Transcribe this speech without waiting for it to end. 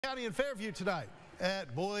County in Fairview tonight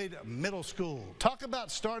at Boyd Middle School. Talk about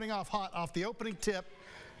starting off hot off the opening tip.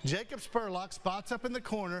 Jacob Spurlock spots up in the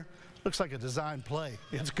corner. Looks like a design play.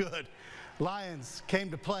 It's good. Lions came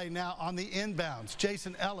to play now on the inbounds.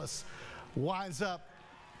 Jason Ellis winds up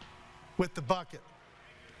with the bucket.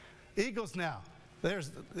 Eagles now. There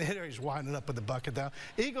he's winding up with the bucket now.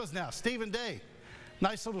 Eagles now. Stephen Day.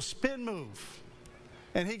 Nice little spin move.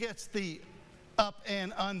 And he gets the up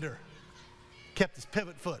and under. Kept his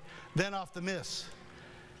pivot foot. Then off the miss,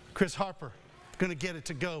 Chris Harper going to get it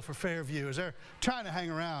to go for Fairview as they're trying to hang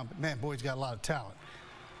around. But man, Boyd's got a lot of talent.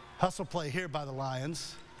 Hustle play here by the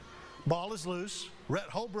Lions. Ball is loose. Rhett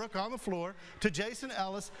Holbrook on the floor to Jason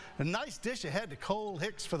Ellis. A nice dish ahead to Cole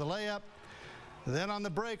Hicks for the layup. Then on the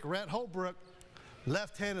break, Rhett Holbrook,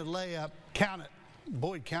 left-handed layup. Count it.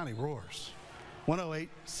 Boyd County roars.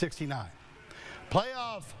 108-69.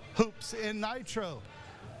 Playoff hoops in Nitro.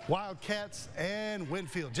 Wildcats and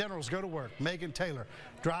Winfield. Generals go to work. Megan Taylor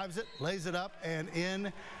drives it, lays it up and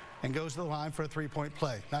in, and goes to the line for a three-point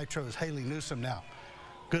play. Nitro's Haley Newsom now.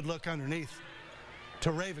 Good look underneath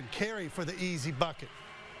to Raven Carey for the easy bucket.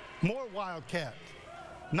 More Wildcat.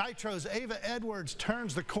 Nitro's Ava Edwards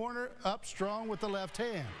turns the corner up strong with the left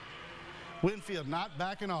hand. Winfield not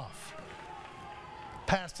backing off.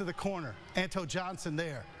 Pass to the corner. Anto Johnson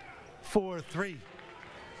there for three.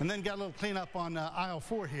 And then got a little cleanup on aisle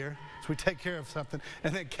 4 here, so we take care of something.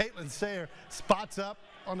 And then Caitlin Sayer spots up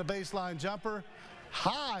on the baseline jumper.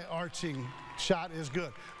 High arching shot is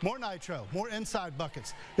good. More Nitro, more inside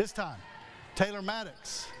buckets. This time, Taylor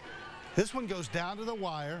Maddox. This one goes down to the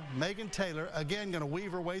wire. Megan Taylor, again, going to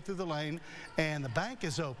weave her way through the lane. And the bank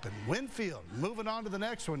is open. Winfield moving on to the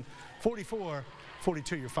next one. 44-42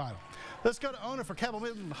 your final. Let's go to owner for Cabell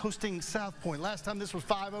Midland hosting South Point. Last time this was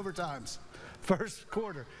 5 overtimes. First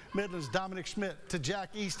quarter, Midland's Dominic Schmidt to Jack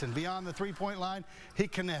Easton. Beyond the three-point line, he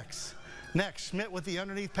connects. Next, Schmidt with the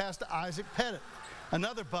underneath pass to Isaac Pettit.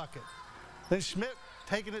 Another bucket. Then Schmidt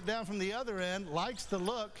taking it down from the other end, likes the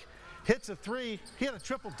look, hits a three. He had a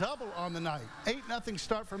triple-double on the night. 8-0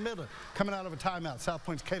 start for Midland. Coming out of a timeout, South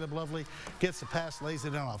Point's Caleb Lovely gets the pass, lays it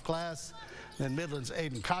in off glass. Then Midland's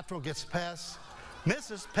Aiden Cottrell gets the pass.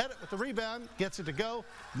 Misses. Pettit with the rebound, gets it to go.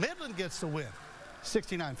 Midland gets the win.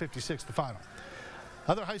 69-56 the final.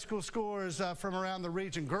 Other high school scores from around the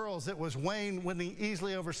region. Girls, it was Wayne winning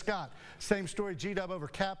easily over Scott. Same story, G-Dub over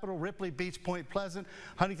Capital. Ripley beats Point Pleasant.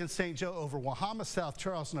 Huntington St. Joe over Wahama. South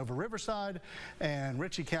Charleston over Riverside. And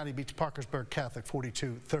Ritchie County beats Parkersburg Catholic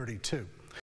 42-32.